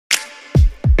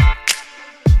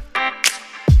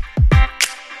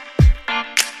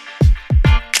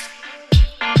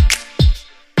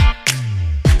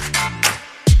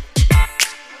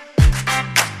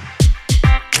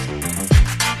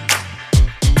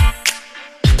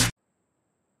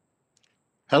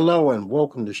Hello and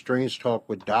welcome to Strange Talk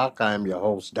with Doc. I am your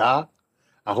host, Doc.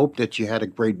 I hope that you had a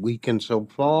great weekend so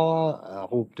far. I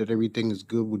hope that everything is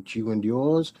good with you and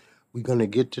yours. We're going to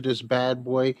get to this bad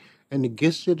boy. And the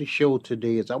guest of the show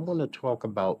today is I want to talk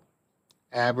about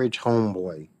average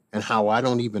homeboy and how I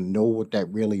don't even know what that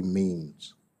really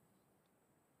means.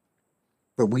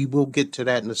 But we will get to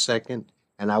that in a second,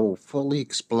 and I will fully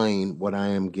explain what I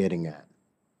am getting at.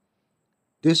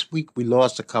 This week, we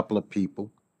lost a couple of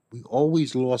people. We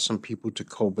always lost some people to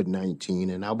COVID 19,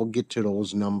 and I will get to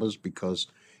those numbers because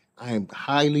I am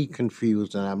highly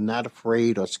confused and I'm not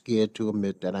afraid or scared to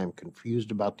admit that I'm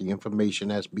confused about the information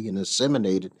that's being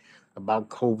disseminated about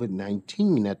COVID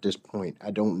 19 at this point.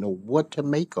 I don't know what to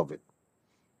make of it.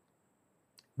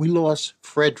 We lost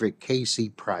Frederick Casey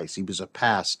Price. He was a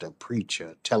pastor,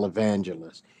 preacher,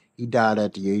 televangelist. He died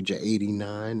at the age of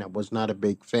 89. I was not a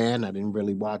big fan. I didn't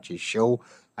really watch his show.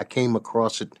 I came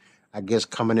across it, I guess,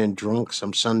 coming in drunk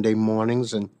some Sunday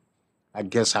mornings, and I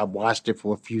guess I watched it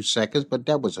for a few seconds, but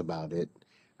that was about it.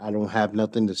 I don't have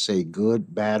nothing to say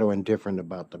good, bad, or indifferent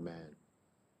about the man.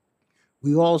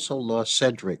 We also lost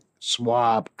Cedric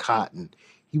Swab Cotton.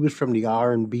 He was from the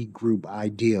R&B group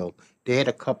Ideal. They had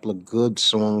a couple of good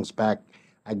songs back,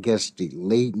 I guess, the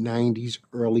late 90s,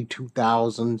 early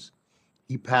 2000s.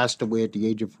 He passed away at the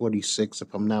age of 46,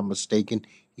 if I'm not mistaken.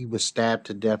 He was stabbed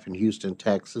to death in Houston,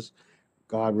 Texas.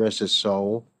 God rest his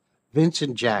soul.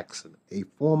 Vincent Jackson, a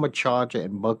former Charger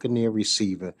and Buccaneer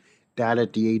receiver, died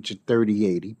at the age of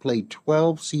 38. He played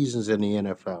 12 seasons in the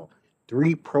NFL,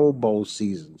 three Pro Bowl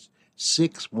seasons,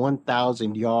 six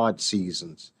 1,000 yard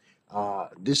seasons.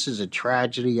 This is a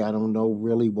tragedy. I don't know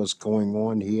really what's going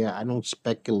on here. I don't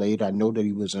speculate. I know that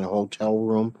he was in a hotel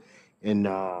room and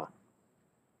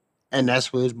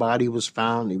that's where his body was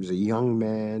found. He was a young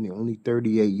man, only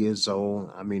 38 years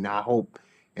old. I mean, I hope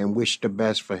and wish the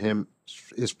best for him,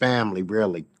 his family,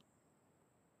 really.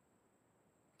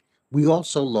 We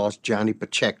also lost Johnny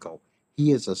Pacheco.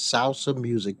 He is a salsa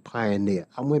music pioneer.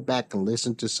 I went back and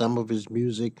listened to some of his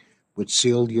music with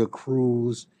Celia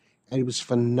Cruz, and it was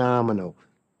phenomenal.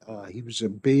 He was a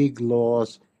big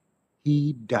loss.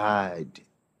 He died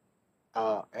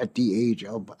at the age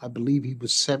of, I believe he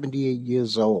was 78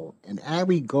 years old. And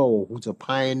Ari Gold, who's a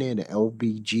pioneer in the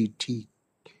LBGTQ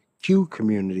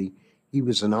community, he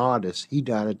was an artist. He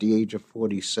died at the age of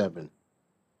 47.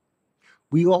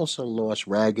 We also lost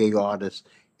reggae artist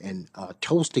and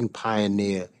toasting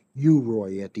pioneer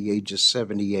U-Roy at the age of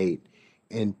 78.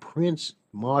 And Prince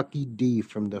Marky D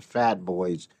from the Fat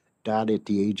Boys died at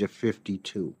the age of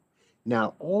 52.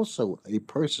 Now, also a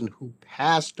person who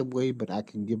passed away, but I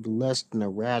can give less than a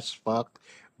rat's fuck,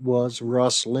 was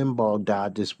Russ Limbaugh,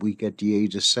 died this week at the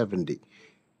age of 70.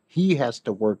 He has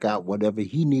to work out whatever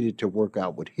he needed to work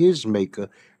out with his maker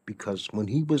because when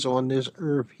he was on this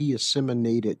earth, he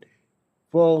assimilated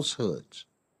falsehoods,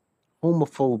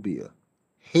 homophobia,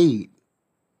 hate,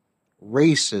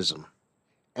 racism.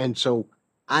 And so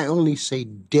I only say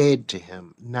dead to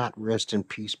him, not rest in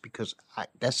peace, because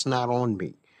that's not on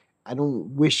me. I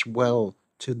don't wish well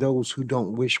to those who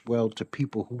don't wish well to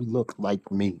people who look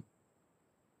like me.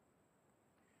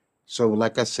 So,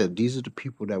 like I said, these are the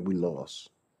people that we lost.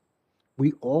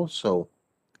 We also,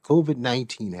 COVID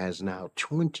 19 has now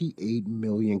 28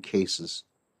 million cases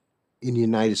in the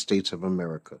United States of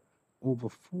America. Over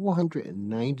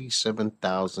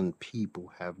 497,000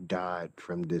 people have died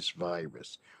from this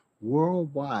virus.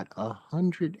 Worldwide,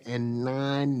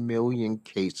 109 million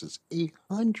cases.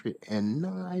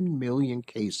 109 million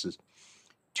cases.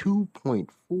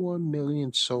 2.4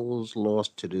 million souls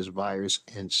lost to this virus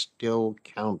and still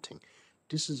counting.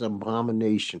 This is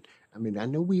abomination. I mean, I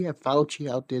know we have Fauci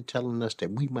out there telling us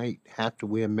that we might have to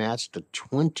wear masks to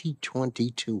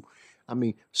 2022. I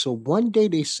mean, so one day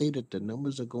they say that the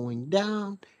numbers are going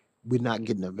down. We're not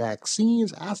getting the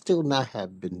vaccines. I still not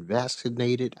have been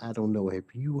vaccinated. I don't know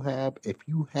if you have. If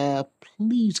you have,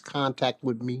 please contact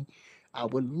with me. I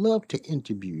would love to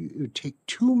interview you. It would take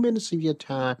 2 minutes of your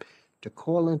time to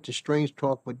call into Strange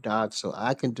Talk with Doc so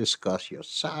I can discuss your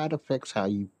side effects, how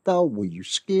you felt, were you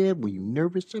scared, were you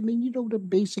nervous? I mean, the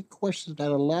basic questions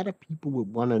that a lot of people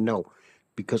would want to know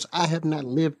because I have not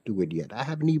lived through it yet. I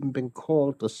haven't even been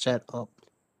called to set up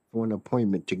for an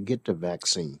appointment to get the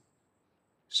vaccine.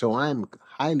 So I'm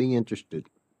highly interested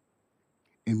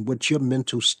in what your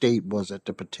mental state was at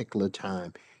the particular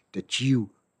time that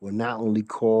you were not only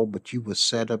called, but you were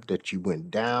set up, that you went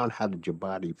down. How did your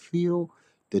body feel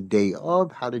the day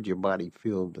of? How did your body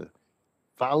feel the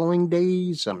following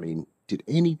days? I mean, did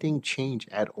anything change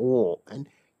at all? And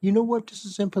you know what? This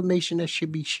is information that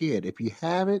should be shared. If you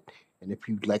have it, and if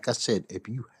you, like I said, if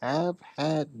you have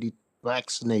had the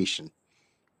vaccination,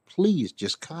 please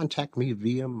just contact me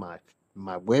via my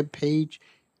webpage.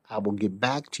 I will get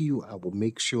back to you. I will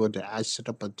make sure that I set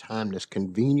up a time that's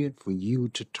convenient for you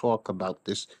to talk about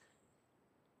this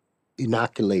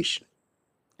inoculation,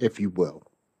 if you will.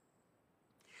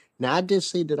 Now, I did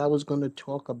say that I was going to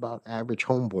talk about average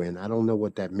homeboy, and I don't know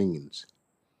what that means.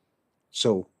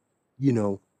 So,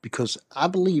 because I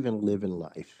believe in living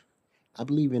life, I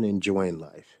believe in enjoying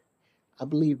life. I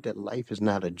believe that life is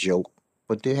not a joke,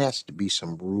 but there has to be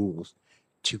some rules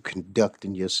to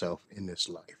conducting yourself in this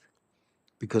life.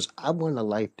 Because I want a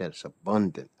life that's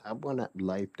abundant. I want a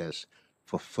life that's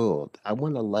fulfilled. I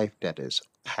want a life that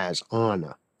has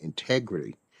honor,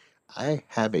 integrity. I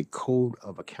have a code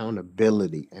of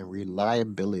accountability and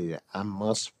reliability that I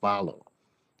must follow.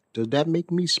 Does that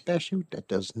make me special? That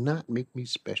does not make me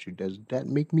special. Does that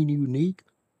make me unique?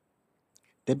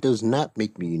 That does not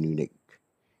make me unique.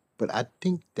 But I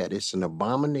think that it's an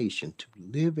abomination to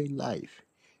live a life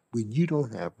where you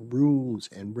don't have rules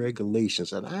and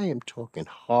regulations. And I am talking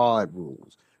hard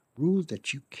rules, rules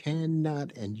that you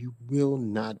cannot and you will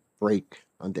not break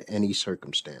under any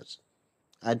circumstance.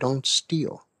 I don't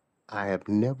steal. I have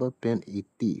never been a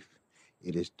thief.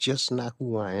 It is just not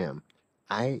who I am.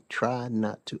 I try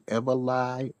not to ever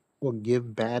lie or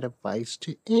give bad advice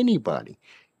to anybody.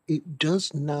 It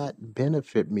does not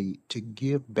benefit me to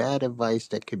give bad advice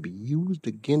that could be used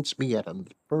against me at a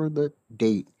further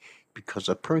date because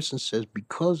a person says,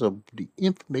 because of the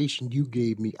information you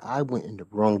gave me, I went in the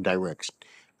wrong direction.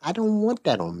 I don't want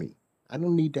that on me. I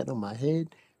don't need that on my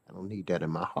head. I don't need that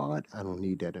in my heart. I don't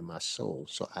need that in my soul.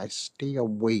 So I stay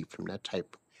away from that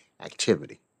type of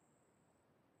activity.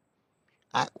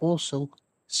 I also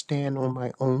stand on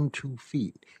my own 2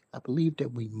 feet. I believe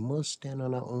that we must stand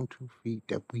on our own 2 feet,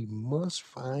 that we must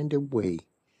find a way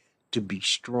to be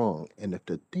strong. And if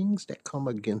the things that come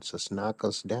against us knock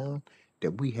us down,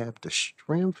 that we have the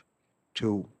strength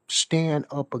to stand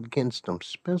up against them,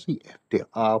 especially if they're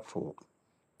our fault.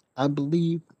 I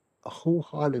believe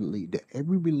wholeheartedly that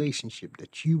every relationship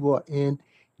that you are in,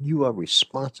 you are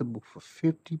responsible for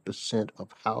 50% of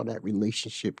how that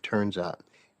relationship turns out,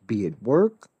 be it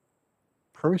work,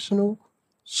 personal,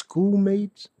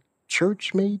 schoolmates,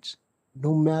 churchmates,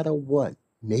 no matter what,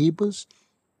 neighbors,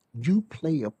 you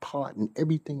play a part in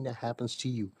everything that happens to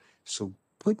you. So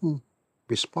putting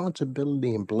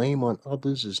responsibility and blame on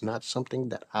others is not something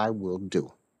that I will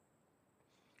do.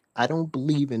 I don't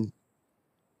believe in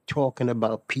talking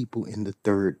about people in the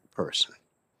third person.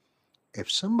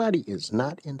 If somebody is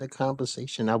not in the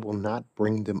conversation, I will not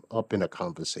bring them up in a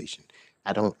conversation.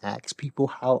 I don't ask people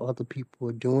how other people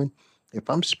are doing. If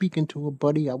I'm speaking to a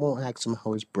buddy, I won't ask him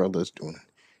how his brother's doing.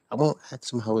 I won't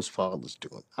ask him how his father's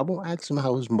doing. I won't ask him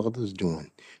how his mother's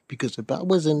doing. Because if I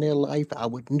was in their life, I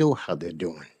would know how they're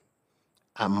doing.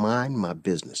 I mind my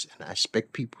business, and I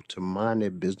expect people to mind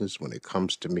their business when it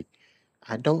comes to me.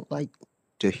 I don't like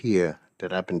to hear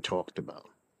that I've been talked about.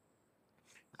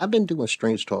 I've been doing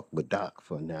Strange Talk with Doc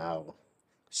for now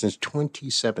since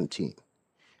 2017.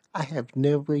 I have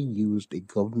never used a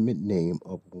government name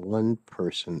of one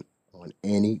person on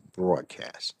any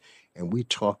broadcast, and we're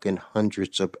talking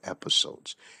hundreds of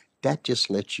episodes. That just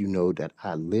lets you know that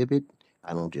I live it.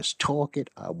 I don't just talk it,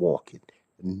 I walk it.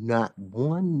 Not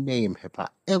one name have I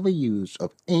ever used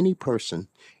of any person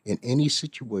in any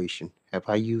situation have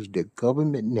I used a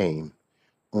government name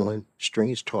on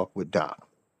Strange Talk with Doc.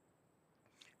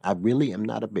 I really am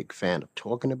not a big fan of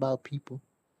talking about people.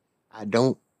 I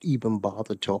don't even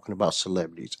bother talking about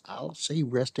celebrities. I'll say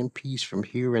rest in peace from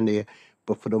here and there,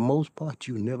 but for the most part,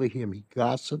 you never hear me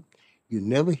gossip. You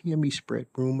never hear me spread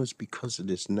rumors because it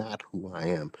is not who I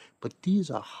am. But these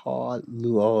are hard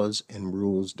laws and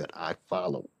rules that I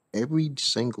follow every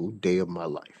single day of my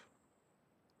life.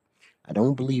 I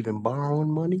don't believe in borrowing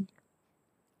money.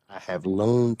 I have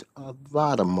loaned a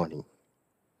lot of money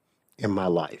in my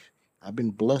life. I've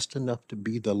been blessed enough to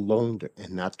be the loaner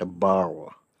and not the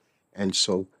borrower. And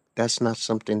so that's not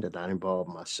something that I involve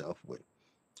myself with.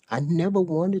 I never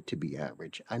wanted to be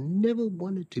average. I never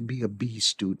wanted to be a B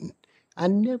student. I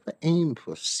never aimed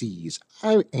for C's.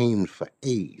 I aimed for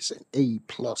A's and A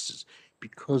pluses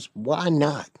because why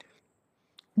not?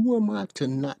 Who am I to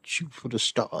not shoot for the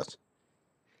stars?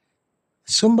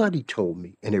 Somebody told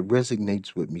me, and it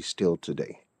resonates with me still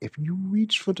today. If you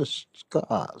reach for the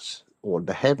stars or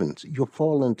the heavens, you'll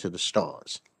fall into the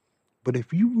stars. But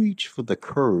if you reach for the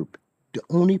curb, the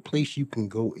only place you can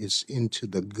go is into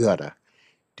the gutter.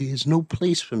 There's no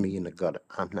place for me in the gutter.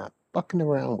 I'm not fucking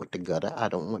around with the gutter. I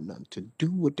don't want nothing to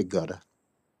do with the gutter.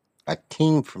 I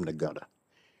came from the gutter.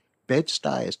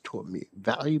 Bed-Stuy has taught me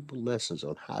valuable lessons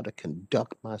on how to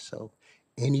conduct myself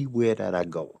anywhere that I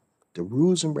go. The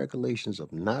rules and regulations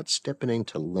of not stepping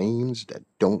into lanes that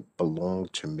don't belong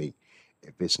to me.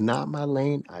 If it's not my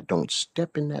lane, I don't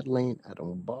step in that lane. I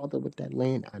don't bother with that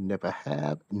lane. I never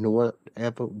have, nor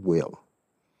ever will.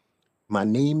 My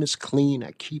name is clean.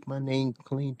 I keep my name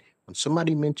clean. When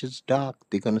somebody mentions Doc,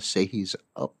 they're going to say he's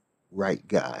an upright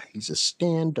guy. He's a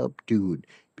stand up dude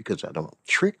because I don't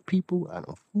trick people. I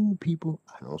don't fool people.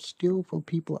 I don't steal from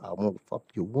people. I won't fuck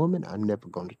your woman. I'm never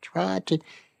going to try to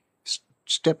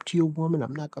step to your woman.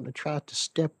 I'm not going to try to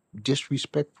step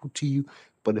disrespectful to you.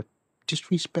 But if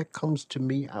disrespect comes to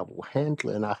me, I will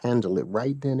handle it, and I handle it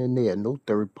right then and there. No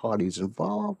third parties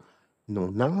involved. No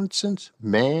nonsense.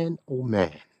 Man, oh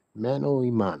man. Mano y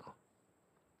mano.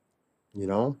 You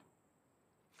know?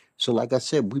 So, like I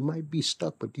said, we might be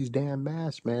stuck with these damn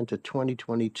masks, man, to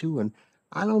 2022. And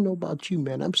I don't know about you,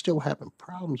 man. I'm still having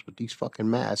problems with these fucking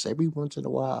masks. Every once in a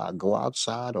while, I go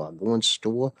outside or I go in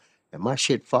store and my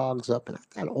shit fogs up, and I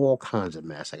got all kinds of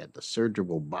masks. I got the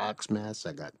surgical box masks,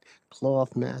 I got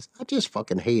cloth masks. I just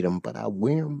fucking hate them, but I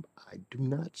wear them. I do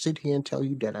not sit here and tell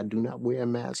you that I do not wear a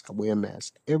mask. I wear a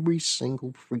mask every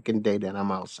single freaking day that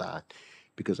I'm outside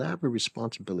because I have a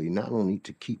responsibility not only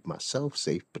to keep myself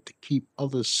safe, but to keep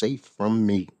others safe from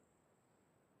me,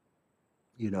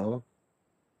 you know?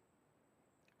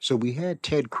 So we had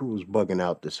Ted Cruz bugging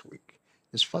out this week.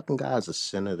 This fucking guy's a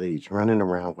senator. He's running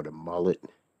around with a mullet.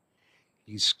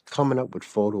 He's coming up with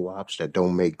photo ops that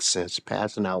don't make sense,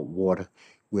 passing out water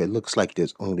where it looks like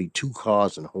there's only two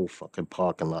cars in the whole fucking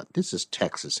parking lot. This is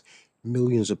Texas.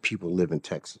 Millions of people live in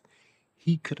Texas.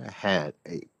 He could have had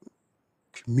a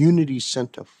community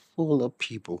center full of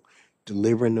people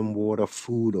delivering them water,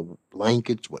 food, or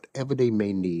blankets, whatever they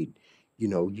may need. You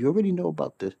know, you already know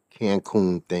about the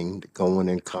Cancun thing, the going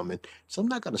and coming. So I'm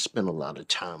not going to spend a lot of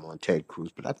time on Ted Cruz,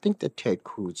 but I think that Ted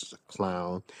Cruz is a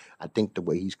clown. I think the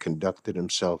way he's conducted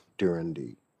himself during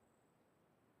the,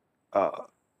 uh,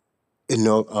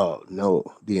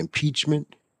 the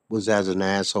impeachment was as an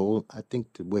asshole. I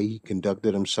think the way he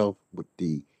conducted himself with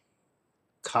the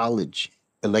college,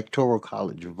 electoral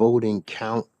college voting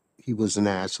count, he was an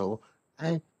asshole.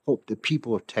 I hope the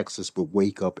people of Texas will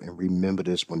wake up and remember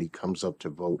this when he comes up to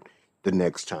vote the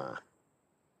next time.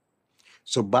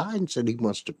 So Biden said he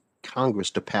wants the Congress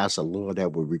to pass a law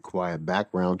that would require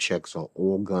background checks on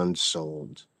all guns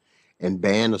sold and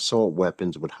ban assault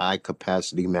weapons with high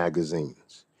capacity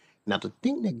magazines. Now, the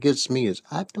thing that gets me is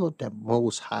I thought that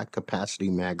most high capacity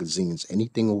magazines,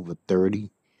 anything over 30,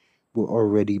 were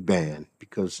already banned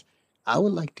because I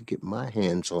would like to get my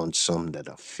hands on some that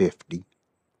are 50.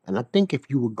 And I think if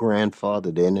you were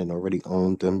grandfathered in and already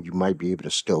owned them, you might be able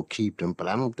to still keep them. But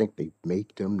I don't think they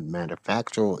make them,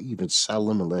 manufacture, or even sell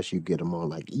them unless you get them on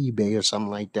like eBay or something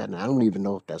like that. And I don't even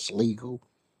know if that's legal.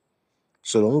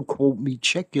 So don't quote me.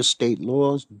 Check your state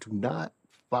laws. Do not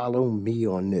follow me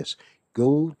on this.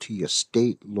 Go to your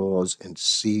state laws and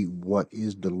see what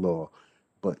is the law.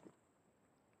 But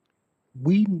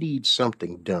we need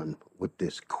something done with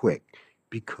this quick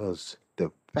because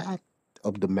the fact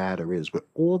of the matter is, with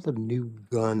all the new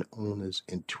gun owners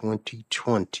in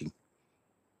 2020,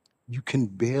 you can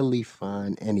barely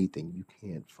find anything. You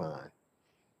can't find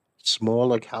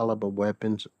smaller caliber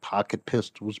weapons, pocket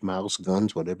pistols, mouse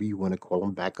guns, whatever you want to call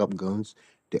them, backup guns.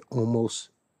 They're almost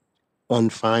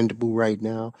unfindable right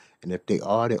now. And if they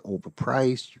are, they're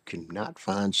overpriced. You cannot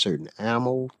find certain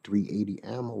ammo. 380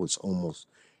 ammo is almost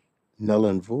null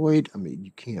and void. I mean,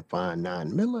 you can't find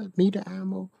 9mm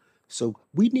ammo. So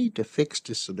we need to fix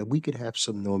this so that we could have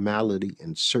some normality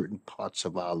in certain parts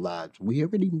of our lives. We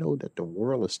already know that the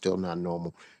world is still not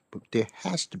normal, but there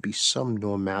has to be some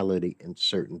normality in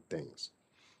certain things.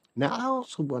 Now, I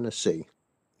also want to say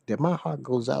that my heart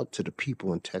goes out to the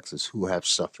people in Texas who have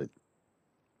suffered.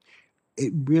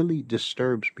 It really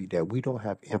disturbs me that we don't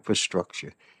have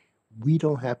infrastructure. We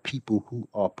don't have people who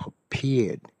are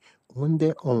prepared on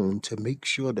their own to make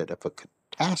sure that if a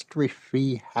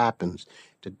catastrophe happens,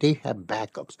 that they have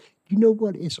backups. You know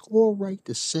what? It's all right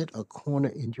to set a corner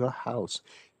in your house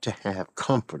to have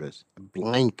comforters,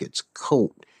 blankets,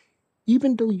 coat,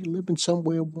 even though you're living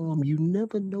somewhere warm, you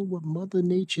never know what Mother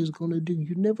Nature is going to do.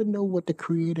 You never know what the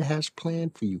Creator has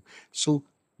planned for you. So,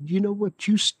 you know what?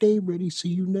 You stay ready so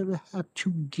you never have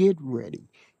to get ready.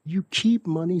 You keep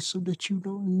money so that you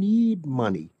don't need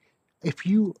money. If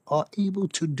you are able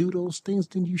to do those things,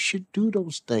 then you should do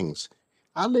those things.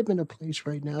 I live in a place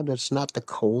right now that's not the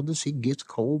coldest. It gets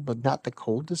cold, but not the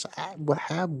coldest. I will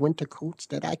have winter coats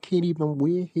that I can't even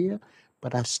wear here,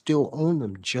 but I still own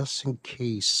them just in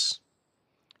case,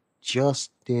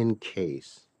 just in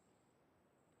case.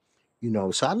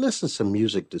 So I listened to some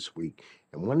music this week,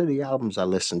 and one of the albums I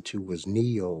listened to was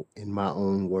Neo in My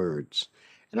Own Words.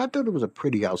 And I thought it was a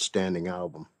pretty outstanding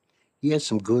album. He has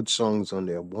some good songs on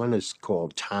there. One is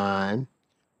called Time,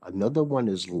 another one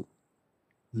is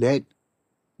Let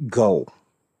Go,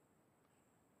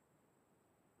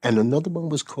 and another one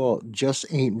was called Just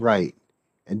Ain't Right,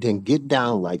 and then Get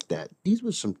Down Like That. These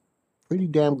were some pretty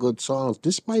damn good songs.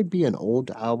 This might be an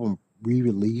old album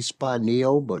re-released by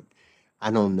Neo, but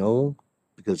I don't know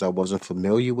because I wasn't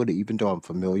familiar with it, even though I'm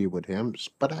familiar with him.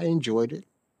 But I enjoyed it.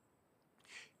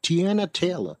 Tiana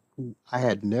Taylor, who I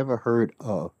had never heard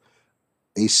of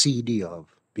a CD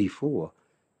of before,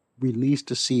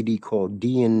 released a CD called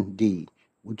D&D,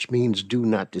 which means Do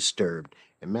Not Disturb.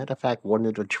 As a matter of fact, one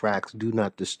of the tracks, Do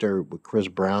Not Disturb, with Chris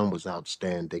Brown was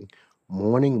outstanding.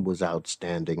 Morning was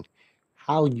outstanding.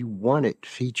 How You Want It,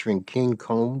 featuring King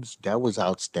Combs, that was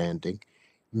outstanding.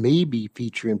 Maybe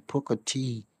featuring Pusha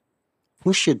T,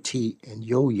 and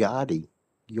Yo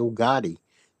Gotti.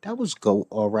 That was go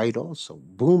all right also.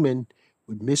 Boomin'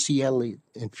 with Missy Elliott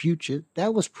and Future,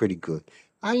 that was pretty good.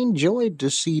 I enjoyed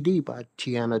the CD by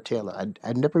Tiana Taylor.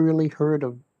 I'd never really heard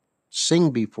of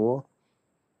Sing before,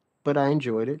 but I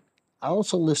enjoyed it. I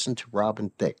also listened to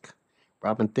Robin Thicke.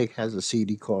 Robin Thicke has a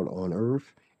CD called On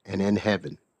Earth and In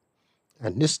Heaven.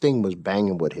 And this thing was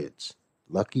banging with hits.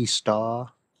 Lucky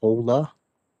Star, Hola,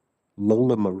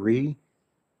 Lola Marie,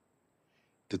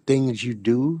 The Things You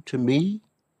Do to Me,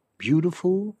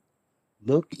 Beautiful,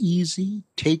 Look Easy,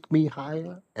 Take Me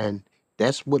Higher, and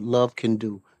That's What Love Can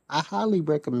Do. I highly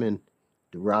recommend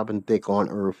the Robin Thicke On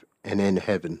Earth and In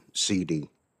Heaven CD,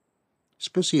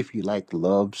 especially if you like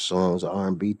love songs,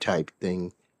 R&B type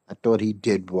thing. I thought he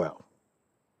did well.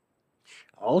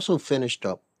 I also finished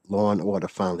up Law and Order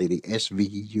finally, the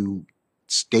SVU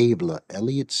Stabler,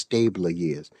 Elliot Stabler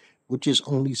years, which is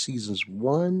only seasons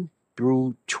 1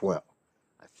 through 12.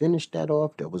 I finished that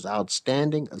off. That was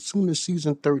outstanding. As soon as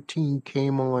season 13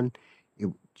 came on, it,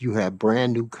 you had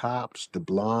brand new cops. The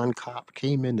blonde cop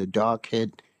came in, the dark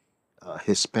head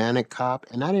Hispanic cop,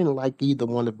 and I didn't like either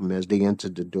one of them as they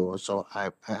entered the door. So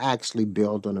I actually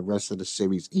bailed on the rest of the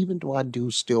series, even though I do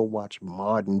still watch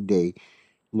modern day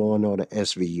Law and Order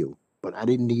SVU. But I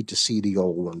didn't need to see the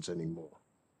old ones anymore.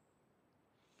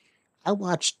 I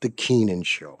watched The Keenan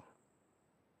Show.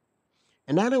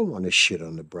 And I don't want to shit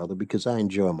on the brother because I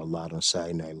enjoy him a lot on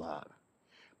Saturday Night Live.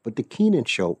 But The Keenan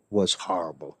Show was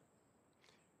horrible.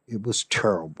 It was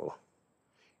terrible.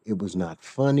 It was not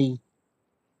funny.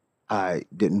 I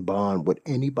didn't bond with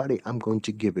anybody. I'm going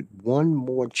to give it one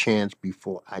more chance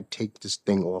before I take this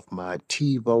thing off my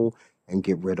TiVo and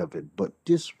get rid of it. But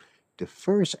the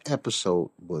first episode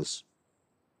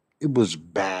it was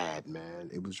bad,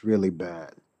 man. It was really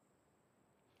bad.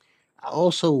 I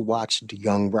also watched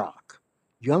Young Rock.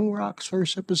 Young Rock's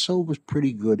first episode was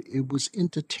pretty good. It was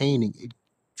entertaining. It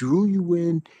drew you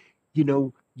in.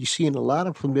 You're seeing a lot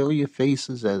of familiar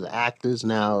faces as actors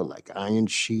now, like Iron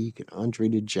Sheik and Andre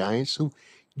the Giant. So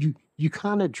you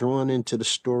kind of drawn into the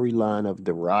storyline of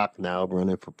The Rock now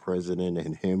running for president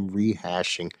and him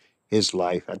rehashing his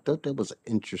life. I thought that was an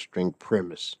interesting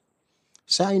premise.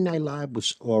 Saturday Night Live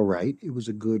was all right. It was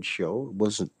a good show. It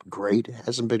wasn't great. It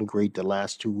hasn't been great the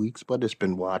last 2 weeks, but it's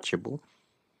been watchable.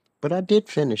 But I did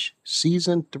finish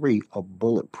season 3 of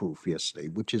Bulletproof yesterday,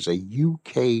 which is a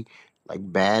UK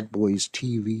like Bad Boys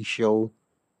TV show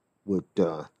with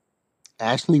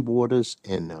Ashley Waters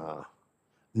and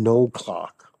Noel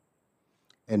Clark.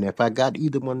 And if I got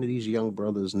either one of these young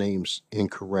brothers' names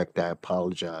incorrect, I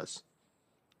apologize.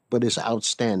 But it's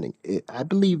outstanding. I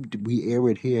believe we air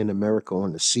it here in America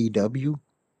on the CW.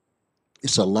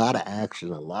 It's a lot of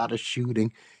action, a lot of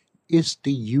shooting. It's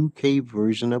the UK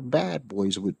version of Bad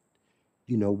Boys with,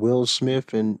 Will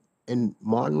Smith and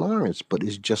Martin Lawrence, but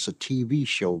it's just a TV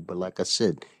show. But like I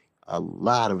said, a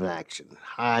lot of action,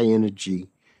 high energy.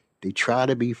 They try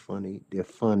to be funny. They're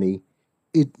funny.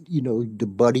 The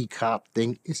buddy cop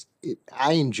thing.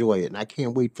 I enjoy it, and I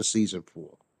can't wait for season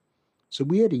 4. So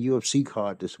we had a UFC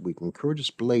card this week, and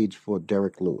Curtis Blades fought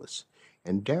Derek Lewis.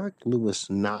 And Derek Lewis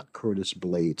knocked Curtis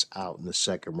Blades out in the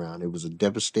second round. It was a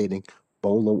devastating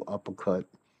bolo uppercut.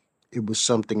 It was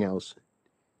something else.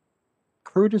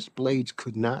 Curtis Blades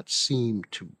could not seem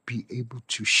to be able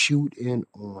to shoot in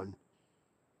on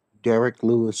Derek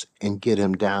Lewis and get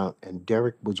him down. And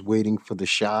Derek was waiting for the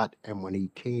shot. And when he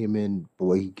came in,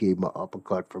 boy, he gave him an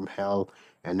uppercut from hell.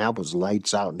 And that was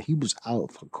lights out. And he was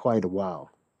out for quite a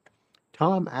while.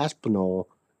 Tom Aspinall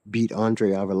beat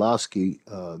Andre Arlovsky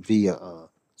via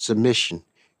submission,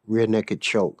 rear naked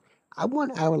choke. I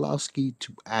want Arlovsky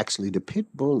to actually, the pit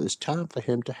bull, it's time for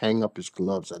him to hang up his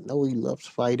gloves. I know he loves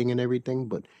fighting and everything,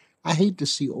 but I hate to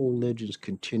see old legends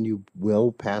continue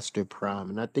well past their prime,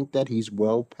 and I think that he's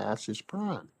well past his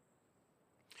prime.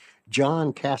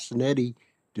 John Castanetti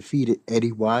defeated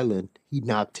Eddie Wyland. He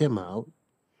knocked him out.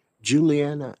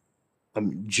 Julian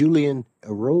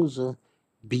Erosa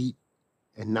beat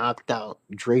and knocked out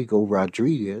Drago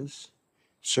Rodriguez.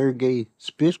 Sergey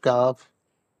Spivkov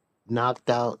knocked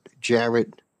out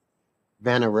Jared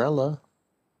Vanarella.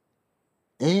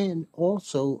 And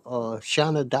also,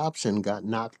 Shauna Dobson got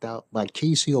knocked out by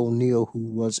Casey O'Neill, who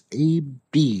was a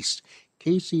beast.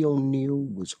 Casey O'Neill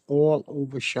was all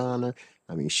over Shauna.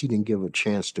 I mean, she didn't give her a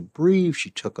chance to breathe. She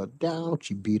took her down.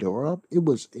 She beat her up. It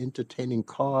was entertaining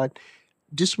card.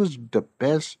 This was the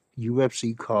best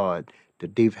UFC card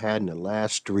that they've had in the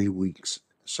last 3 weeks.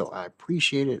 So I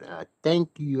appreciate it. I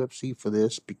thank the UFC for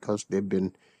this because they've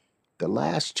been the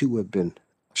last two have been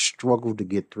a struggle to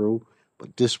get through,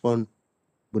 but this one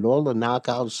with all the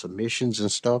knockouts, submissions,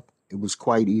 and stuff, it was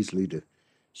quite easily to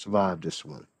survive this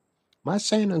one. My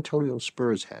San Antonio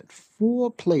Spurs had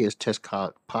four players test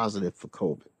positive for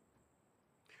COVID.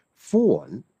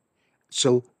 Four.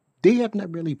 So they have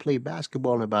not really played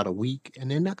basketball in about a week,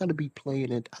 and they're not going to be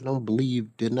playing it. I don't believe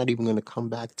they're not even going to come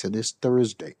back to this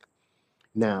Thursday.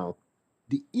 Now,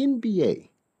 the NBA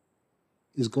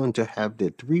is going to have their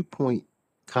 3 point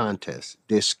contest,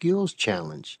 their skills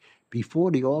challenge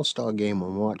before the All Star game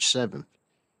on March 7th.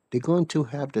 They're going to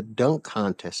have the dunk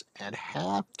contest at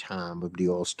halftime of the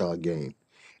All Star game.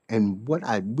 And what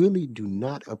I really do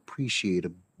not appreciate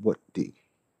of what the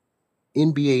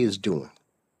NBA is doing,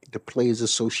 the Players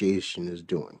Association is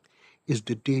doing, is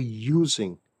that they're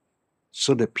using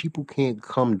so that people can't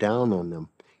come down on them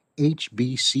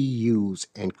HBCUs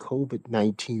and COVID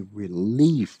 19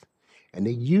 relief. And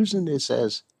they're using this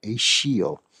as a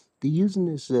shield. They're using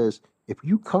this as if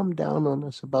you come down on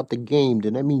us about the game,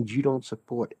 then that means you don't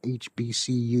support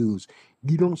HBCUs.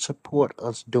 You don't support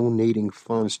us donating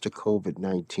funds to COVID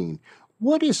 19.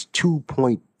 What is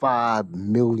 $2.5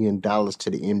 million to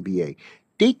the NBA?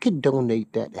 They could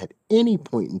donate that at any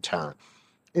point in time.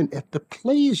 And if the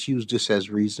players use this as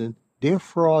reason, they're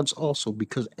frauds also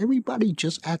because everybody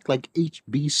just act like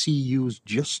HBCUs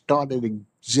just started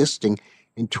existing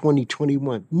in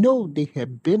 2021. No, they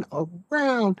have been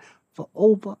around for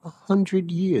over 100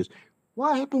 years.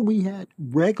 Why haven't we had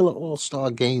regular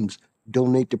all-star games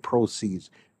donate the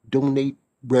proceeds, donate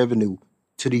revenue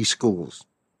to these schools?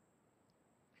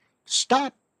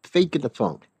 Stop faking the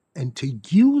funk and to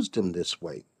use them this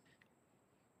way.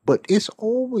 But it's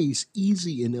always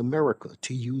easy in America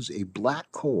to use a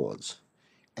black cause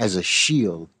as a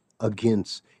shield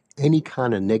against any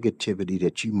kind of negativity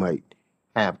that you might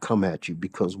have come at you.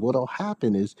 Because what'll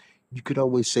happen is you could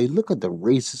always say, look at the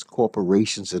racist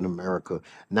corporations in America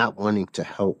not wanting to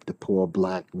help the poor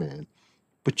black man.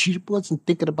 But you wasn't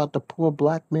thinking about the poor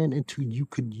black man until you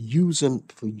could use him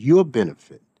for your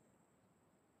benefit.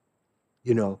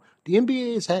 The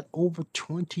NBA has had over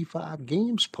 25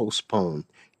 games postponed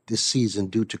this season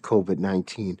due to COVID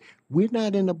 19. We're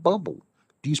not in a bubble.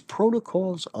 These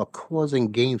protocols are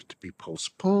causing games to be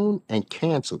postponed and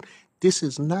canceled. This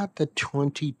is not the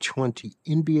 2020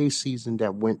 NBA season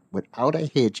that went without a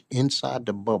hitch inside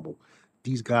the bubble.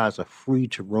 These guys are free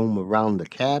to roam around the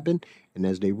cabin, and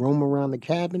as they roam around the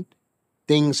cabin,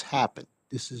 things happen.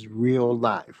 This is real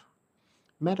life.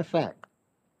 Matter of fact,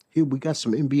 here we got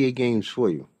some NBA games for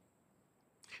you.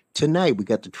 Tonight we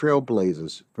got the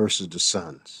Trailblazers versus the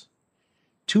Suns.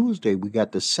 Tuesday we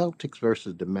got the Celtics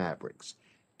versus the Mavericks.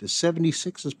 The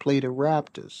 76ers play the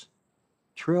Raptors.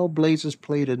 Trailblazers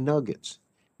play the Nuggets.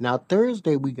 Now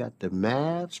Thursday we got the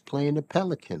Mavs playing the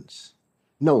Pelicans.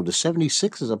 No, the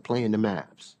 76ers are playing the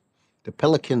Mavs. The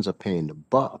Pelicans are playing the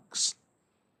Bucks.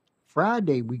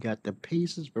 Friday we got the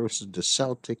Pacers versus the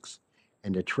Celtics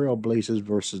and the Trailblazers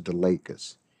versus the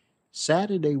Lakers.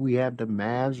 Saturday we have the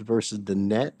Mavs versus the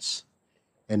Nets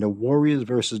and the Warriors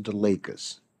versus the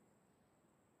Lakers.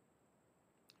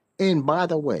 And by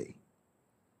the way,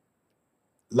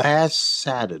 last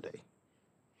Saturday,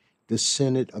 the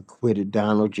Senate acquitted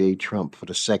Donald J. Trump for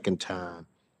the second time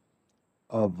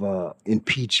of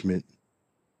impeachment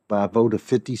by a vote of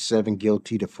 57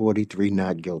 guilty to 43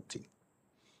 not guilty.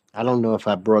 I don't know if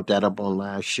I brought that up on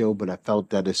last show, but I felt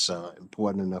that it's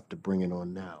important enough to bring it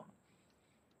on now.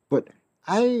 But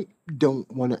I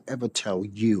don't want to ever tell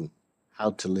you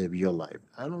how to live your life.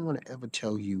 I don't want to ever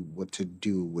tell you what to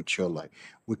do with your life.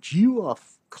 What you are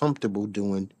comfortable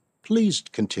doing, please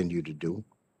continue to do.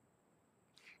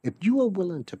 If you are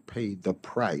willing to pay the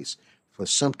price for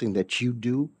something that you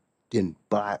do, then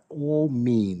by all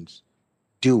means,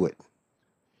 do it.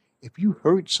 If you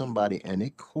hurt somebody and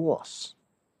it costs,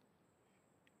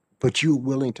 but you're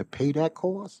willing to pay that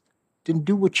cost, then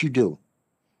do what you do.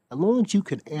 As long as you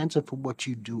can answer for what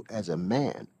you do as a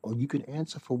man, or you can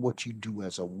answer for what you do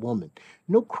as a woman,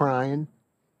 no crying,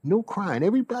 no crying.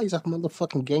 Everybody's a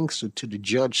motherfucking gangster till the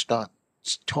judge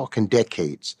starts talking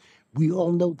decades. We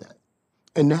all know that.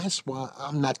 And that's why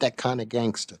I'm not that kind of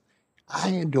gangster.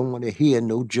 I don't want to hear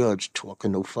no judge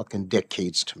talking no fucking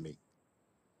decades to me.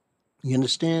 You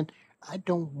understand? I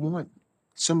don't want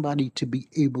somebody to be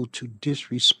able to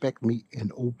disrespect me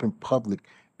in open public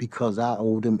because I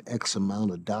owe them X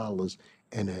amount of dollars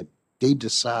and that they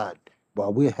decide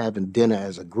while we're having dinner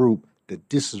as a group that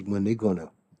this is when they're going to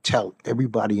tell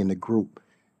everybody in the group,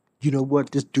 you know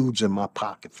what, this dude's in my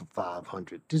pocket for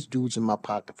 500. This dude's in my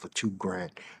pocket for 2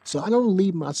 grand. So I don't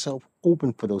leave myself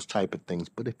open for those type of things.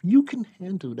 But if you can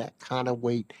handle that kind of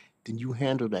weight, then you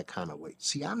handle that kind of weight.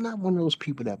 See, I'm not one of those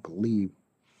people that believe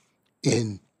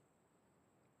in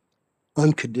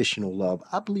unconditional love.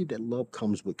 I believe that love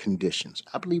comes with conditions.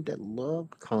 I believe that love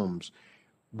comes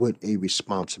with a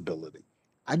responsibility.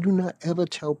 I do not ever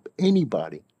tell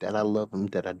anybody that I love them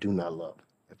that I do not love.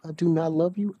 If I do not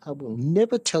love you, I will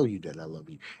never tell you that I love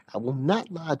you. I will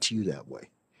not lie to you that way.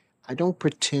 I don't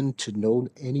pretend to know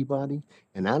anybody,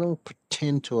 and I don't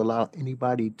pretend to allow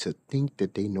anybody to think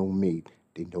that they know me.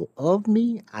 They know of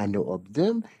me, I know of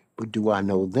them, but do I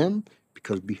know them?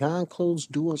 Because behind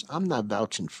closed doors, I'm not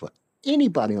vouching for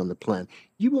anybody on the planet.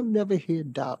 You will never hear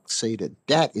Doc say that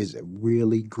that is a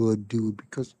really good dude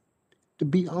because to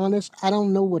be honest, I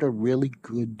don't know what a really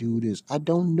good dude is. I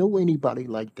don't know anybody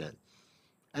like that.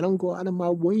 I don't go out of my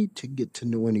way to get to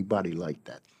know anybody like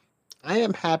that. I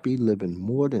am happy living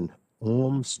more than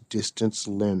arm's distance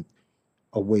length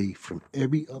away from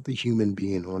every other human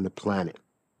being on the planet.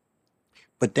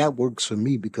 But that works for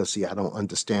me because, see, I don't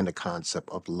understand the concept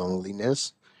of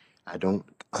loneliness. I don't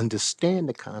understand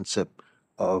the concept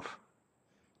of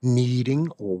needing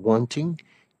or wanting.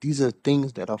 These are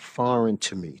things that are foreign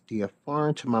to me. They are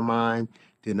foreign to my mind.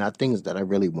 They're not things that I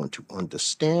really want to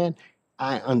understand.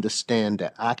 I understand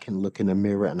that I can look in the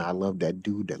mirror and I love that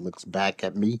dude that looks back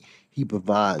at me. He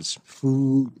provides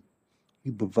food,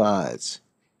 he provides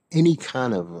any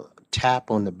kind of a tap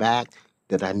on the back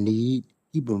that I need.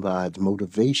 He provides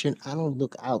motivation. I don't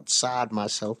look outside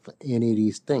myself for any of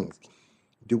these things.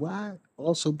 Do I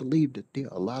also believe that there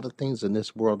are a lot of things in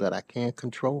this world that I can't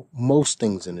control? Most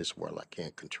things in this world I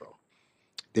can't control.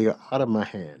 They are out of my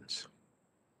hands.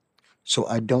 So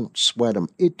I don't sweat them.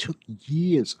 It took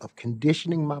years of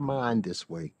conditioning my mind this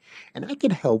way. And I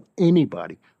can help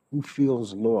anybody who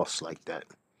feels lost like that.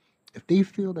 If they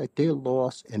feel that they're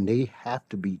lost and they have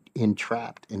to be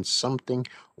entrapped in something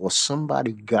or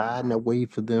somebody guiding a way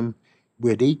for them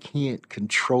where they can't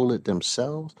control it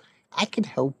themselves, I can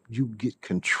help you get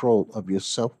control of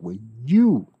yourself where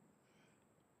you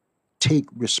take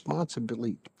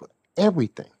responsibility for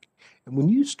everything. And when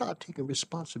you start taking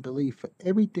responsibility for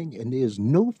everything and there's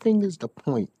no fingers to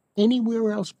point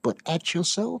anywhere else but at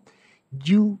yourself,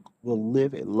 you will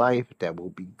live a life that will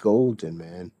be golden,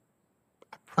 man.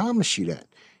 Promise you that.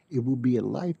 It will be a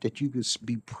life that you can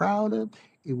be proud of.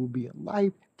 It will be a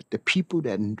life that the people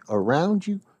that around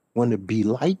you want to be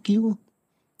like you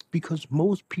because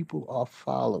most people are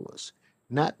followers.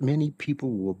 Not many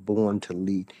people were born to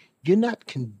lead. You're not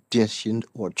conditioned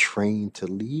or trained to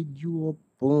lead. You are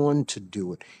born to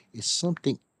do it. It's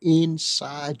something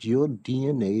inside your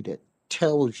DNA that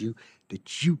tells you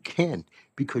that you can.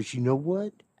 Because you know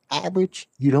what? Average,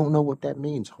 you don't know what that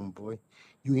means, homeboy.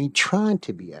 You ain't trying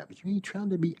to be average. You ain't trying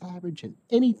to be average in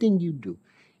anything you do.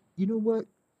 You know what?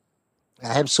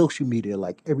 I have social media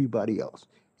like everybody else,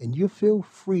 and you feel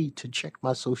free to check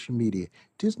my social media.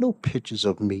 There's no pictures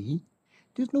of me.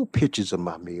 There's no pictures of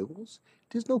my meals.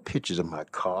 There's no pictures of my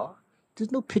car.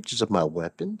 There's no pictures of my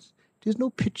weapons. There's no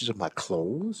pictures of my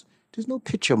clothes. There's no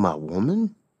picture of my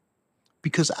woman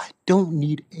because I don't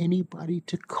need anybody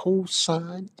to co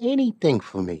sign anything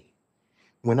for me.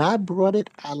 When I brought it,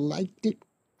 I liked it.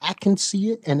 I can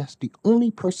see it, and that's the only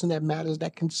person that matters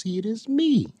that can see it is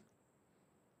me.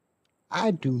 I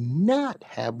do not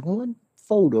have one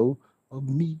photo of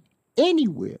me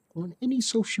anywhere on any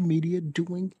social media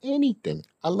doing anything.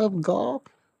 I love golf.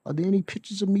 Are there any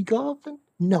pictures of me golfing?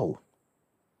 No.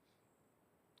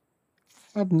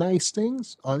 I have nice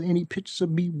things. Are there any pictures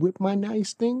of me with my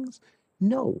nice things?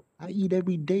 No. I eat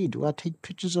every day. Do I take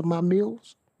pictures of my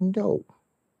meals? No.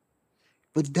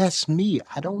 But that's me.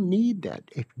 I don't need that.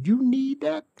 If you need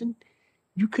that, then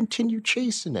you continue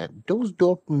chasing that. Those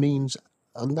dopamines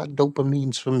are not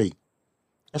dopamines for me.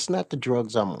 That's not the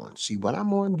drugs I'm on. See, what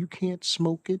I'm on, you can't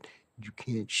smoke it, you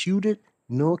can't shoot it,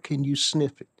 nor can you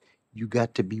sniff it. You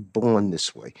got to be born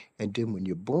this way. And then when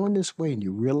you're born this way and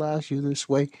you realize you're this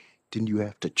way, then you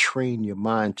have to train your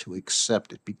mind to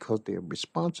accept it because there are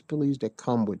responsibilities that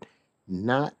come with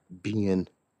not being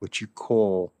what you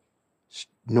call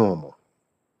normal.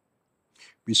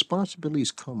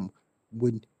 Responsibilities come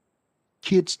when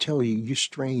kids tell you you're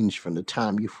strange from the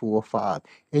time you're 4 or 5,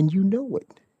 and you know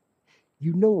it.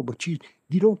 You know it, but you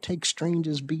don't take strange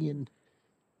as being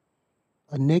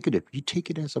a negative. You take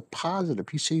it as a positive.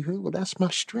 You say, hey, well, that's my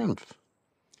strength.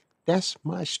 That's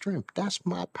my strength. That's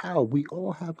my power. We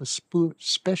all have a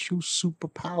special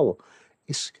superpower.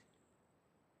 It's,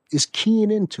 it's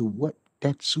keying into what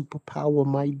that superpower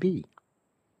might be.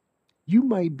 You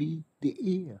might be the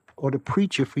ear or the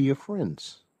preacher for your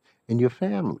friends and your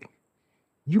family.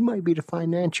 You might be the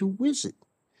financial wizard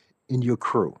in your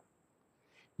crew.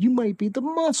 You might be the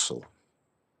muscle.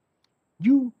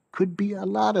 You could be a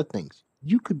lot of things.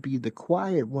 You could be the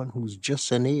quiet one who's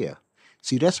just an ear.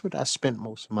 See, that's what I spent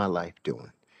most of my life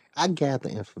doing. I gather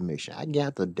information, I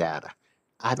gather data.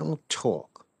 I don't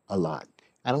talk a lot,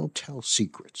 I don't tell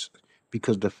secrets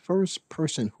because the first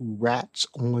person who rats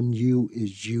on you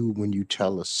is you when you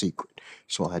tell a secret.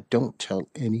 So I don't tell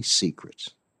any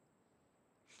secrets.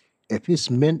 If it's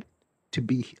meant to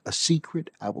be a secret,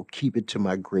 I will keep it to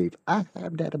my grave. I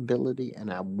have that ability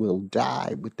and I will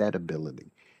die with that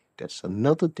ability. That's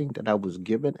another thing that I was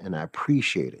given and I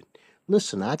appreciate it.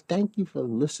 Listen, I thank you for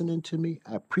listening to me.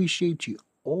 I appreciate you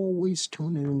always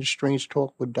tuning in to Strange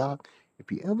Talk with Doc. If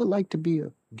you ever like to be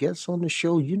a guest on the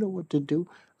show, you know what to do.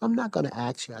 I'm not going to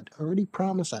ask you. I already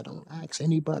promised I don't ask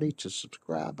anybody to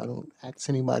subscribe. I don't ask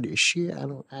anybody to share. I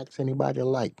don't ask anybody to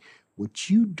like. What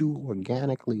you do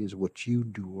organically is what you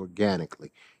do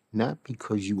organically, not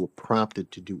because you were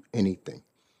prompted to do anything.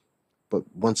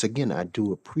 But once again, I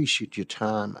do appreciate your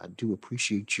time. I do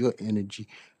appreciate your energy.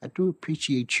 I do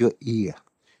appreciate your ear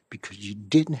because you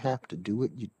didn't have to do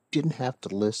it. You didn't have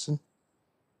to listen.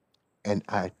 And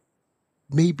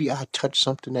maybe I touched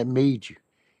something that made you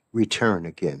return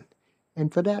again.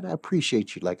 And for that, I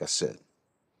appreciate you, like I said.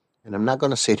 And I'm not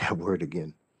going to say that word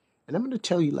again. And I'm going to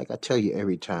tell you, like I tell you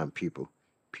every time, people,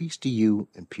 peace to you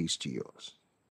and peace to yours.